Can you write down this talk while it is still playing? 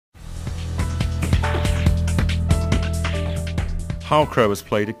Halcro has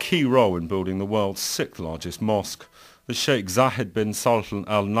played a key role in building the world's sixth largest mosque. The Sheikh Zayed bin Sultan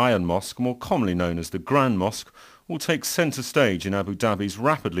Al Nahyan Mosque, more commonly known as the Grand Mosque, will take centre stage in Abu Dhabi's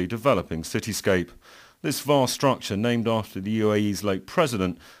rapidly developing cityscape. This vast structure, named after the UAE's late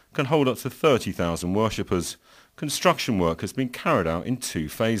president, can hold up to 30,000 worshippers. Construction work has been carried out in two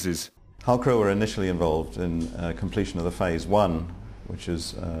phases. Halcro were initially involved in completion of the phase one, which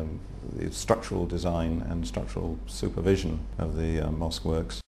is the structural design and structural supervision of the mosque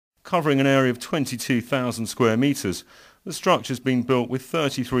works. Covering an area of 22,000 square metres, the structure has been built with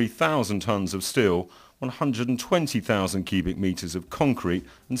 33,000 tonnes of steel, 120,000 cubic metres of concrete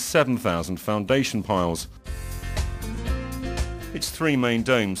and 7,000 foundation piles. Its three main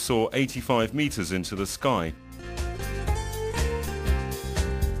domes soar 85 metres into the sky,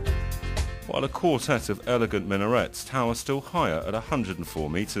 while a quartet of elegant minarets tower still higher at 104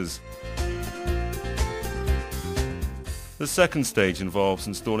 metres. The second stage involves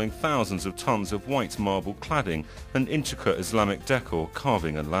installing thousands of tons of white marble cladding and intricate Islamic decor,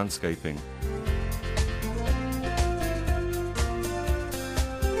 carving and landscaping.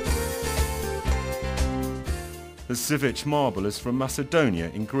 The Civic marble is from Macedonia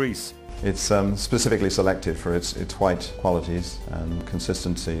in Greece. It's specifically selected for its white qualities and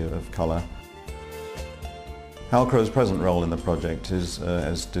consistency of colour. Halcro's present role in the project is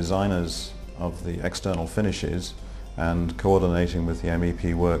as designers of the external finishes and coordinating with the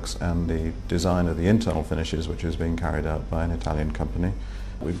MEP works and the design of the internal finishes, which is being carried out by an Italian company.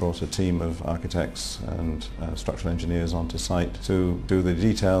 We brought a team of architects and structural engineers onto site to do the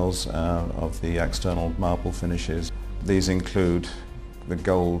details of the external marble finishes. These include the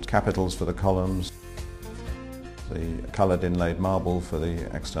gold capitals for the columns, the coloured inlaid marble for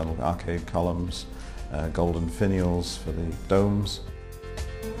the external arcade columns, golden finials for the domes.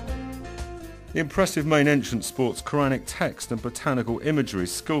 The impressive main entrance sports Quranic text and botanical imagery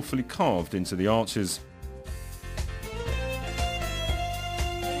skillfully carved into the arches.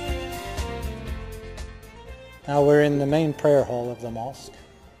 Now we're in the main prayer hall of the mosque.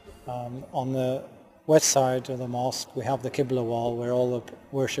 On the west side of the mosque we have the Qibla wall where all the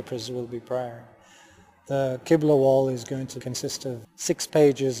worshippers will be praying. The Qibla wall is going to consist of 6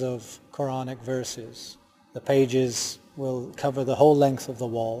 pages of Quranic verses. The pages will cover the whole length of the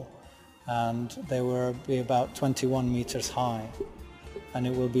wall, and they will be about 21 meters high, and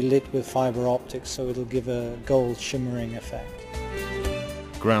it will be lit with fibre optics, so it will give a gold shimmering effect.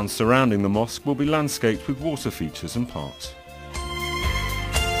 Grounds surrounding the mosque will be landscaped with water features and parks.